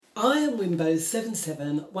I am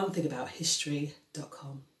Wimbo77,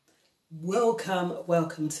 onethingabouthistory.com.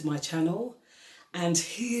 Welcome to my channel, and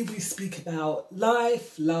here we speak about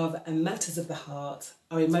life, love and matters of the heart,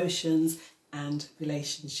 our emotions and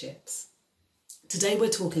relationships. Today we're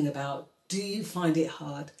talking about, do you find it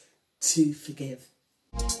hard to forgive?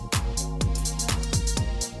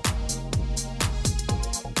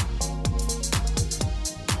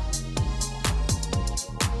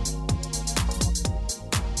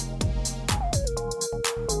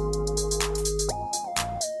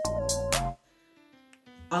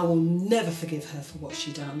 I will never forgive her for what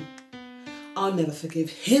she done. I'll never forgive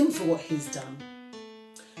him for what he's done.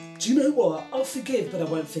 Do you know what? I'll forgive, but I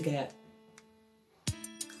won't forget.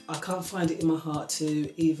 I can't find it in my heart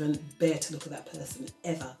to even bear to look at that person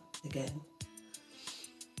ever again.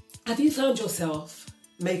 Have you found yourself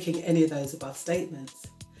making any of those above statements?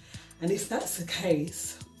 And if that's the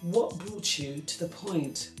case, what brought you to the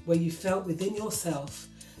point where you felt within yourself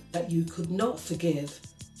that you could not forgive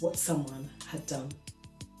what someone had done?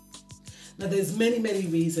 Now, there's many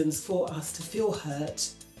reasons for us to feel hurt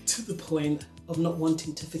to the point of not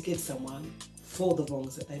wanting to forgive someone for the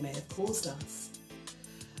wrongs that they may have caused us.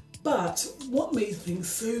 But what made things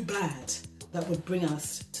so bad that would bring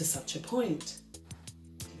us to such a point?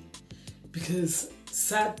 Because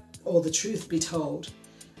the truth be told,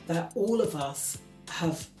 that all of us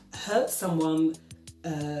have hurt someone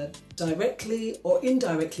directly or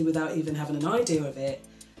indirectly without even having an idea of it.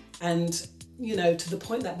 And to the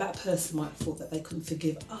point that that person might have thought that they couldn't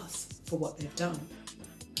forgive us for what they've done.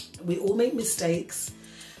 We all make mistakes,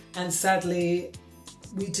 and sadly,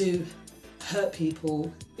 we do hurt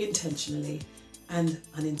people intentionally and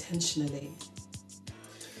unintentionally.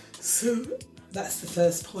 So that's the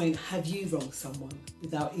first point. Have you wronged someone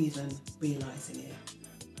without even realising it?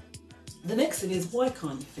 The next thing is, why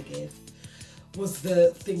can't you forgive? Was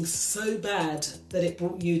the thing so bad that it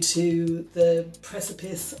brought you to the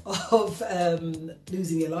precipice of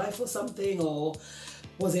losing your life or something? Or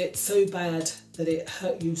was it so bad that it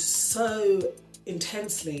hurt you so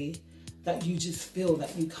intensely that you just feel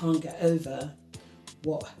that you can't get over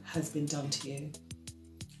what has been done to you?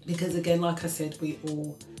 Because again, like I said, we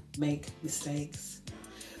all make mistakes.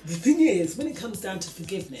 The thing is, when it comes down to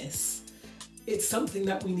forgiveness, it's something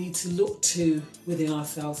that we need to look to within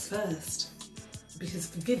ourselves first. Because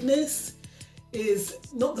forgiveness is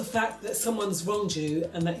not the fact that someone's wronged you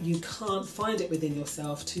and that you can't find it within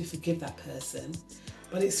yourself to forgive that person,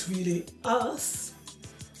 but it's really us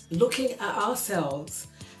looking at ourselves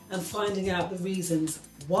and finding out the reasons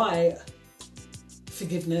why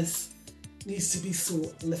forgiveness needs to be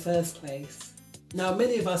sought in the first place. Now,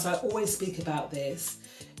 many of us, I always speak about this,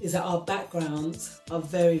 is that our backgrounds are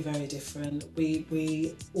very different.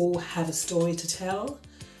 We all have a story to tell,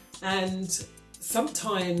 and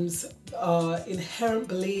sometimes our inherent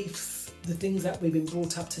beliefs, the things that we've been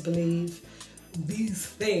brought up to believe, these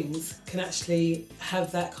things can actually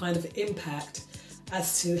have that kind of impact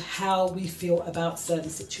as to how we feel about certain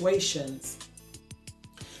situations.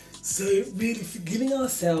 So really forgiving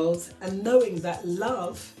ourselves and knowing that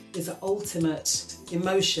love is an ultimate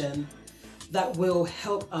emotion that will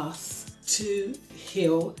help us to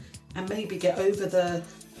heal and maybe get over the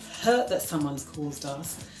hurt that someone's caused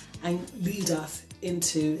us and lead us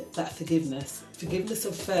into that forgiveness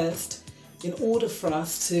of first, in order for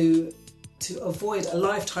us to avoid a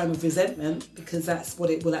lifetime of resentment, because that's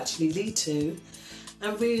what it will actually lead to,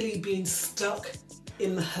 and really being stuck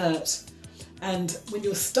in the hurt. And when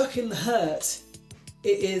you're stuck in the hurt,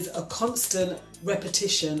 it is a constant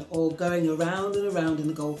repetition or going around and around in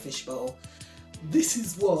the goldfish bowl. This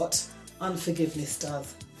is what unforgiveness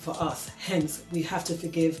does for us. Hence, we have to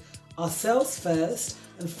forgive ourselves first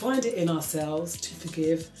and find it in ourselves to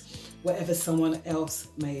forgive whatever someone else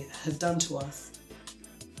may have done to us.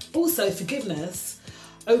 Also, forgiveness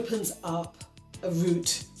opens up a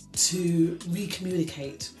route to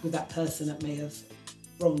recommunicate with that person that may have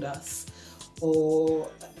wronged us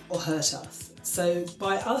or hurt us. So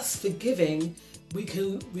by us forgiving, we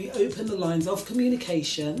can reopen the lines of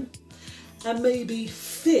communication and maybe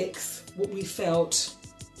fix what we felt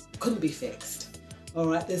couldn't be fixed. All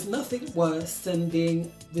right, there's nothing worse than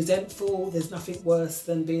being resentful. There's nothing worse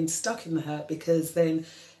than being stuck in the hurt, because then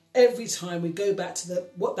every time we go back to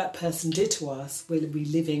what that person did to us, we're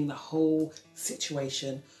reliving the whole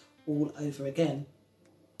situation all over again.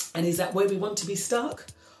 And is that where we want to be stuck?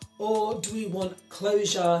 Or do we want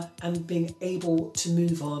closure and being able to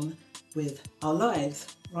move on with our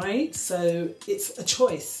lives, right? So it's a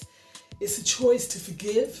choice. It's a choice to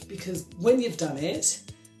forgive, because when you've done it,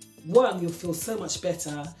 one, you'll feel so much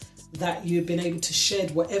better that you've been able to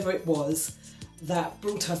shed whatever it was that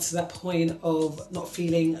brought us to that point of not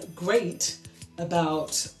feeling great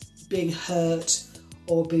about being hurt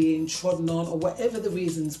or being trodden on, or whatever the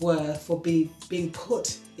reasons were for being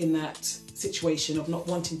put in that situation of not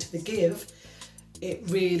wanting to forgive, it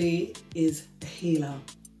really is a healer.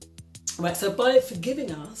 Right, so by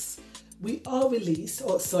forgiving us, we are released,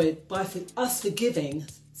 by us forgiving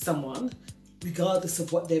someone, regardless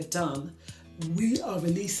of what they've done, we are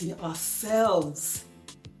releasing ourselves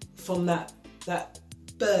from that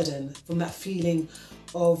burden, from that feeling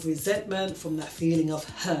of resentment, from that feeling of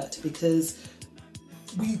hurt, because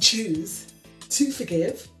we choose to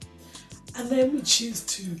forgive, and then we choose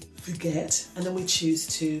to forget, and then we choose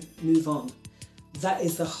to move on. That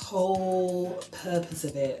is the whole purpose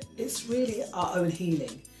of it. It's really our own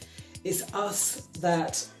healing. It's us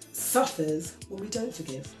that suffers when we don't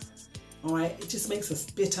forgive. All right, it just makes us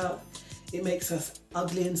bitter. It makes us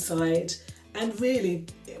ugly inside, and really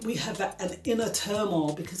we have an inner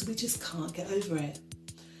turmoil because we just can't get over it.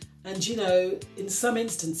 And you know, in some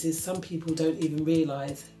instances, some people don't even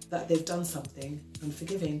realise that they've done something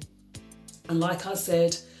unforgiving. And like I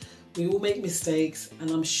said, we all make mistakes,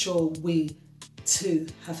 and I'm sure we too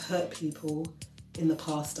have hurt people in the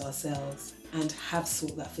past ourselves and have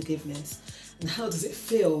sought that forgiveness. And how does it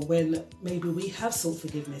feel when maybe we have sought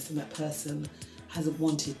forgiveness and that person hasn't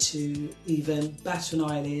wanted to even bat an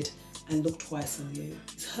eyelid and look twice on you?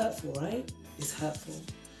 It's hurtful, right? It's hurtful.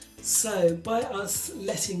 So by us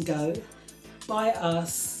letting go, by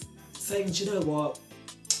us saying, do you know what,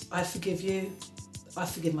 I forgive you, I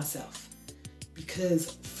forgive myself,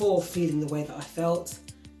 because for feeling the way that I felt,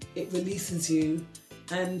 it releases you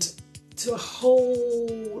and to a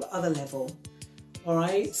whole other level. All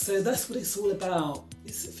right, so that's what it's all about.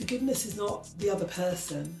 Forgiveness is not the other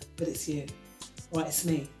person, but it's you. All right, it's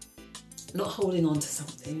me. Not holding on to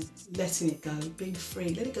something, letting it go, being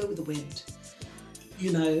free, let it go with the wind.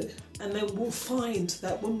 You know, and then we'll find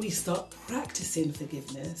that when we start practicing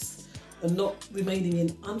forgiveness and not remaining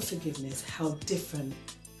in unforgiveness, how different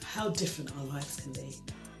our lives can be.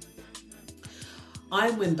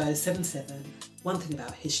 I'm Winbo77,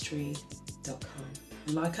 onethingabouthistory.com.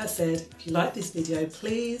 And like I said, if you like this video,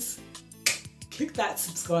 please click that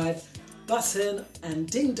subscribe button and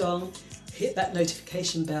ding dong, hit that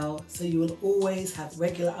notification bell so you will always have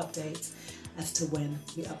regular updates as to when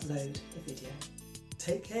we upload a video.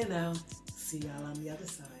 Take care now. See y'all on the other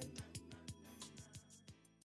side.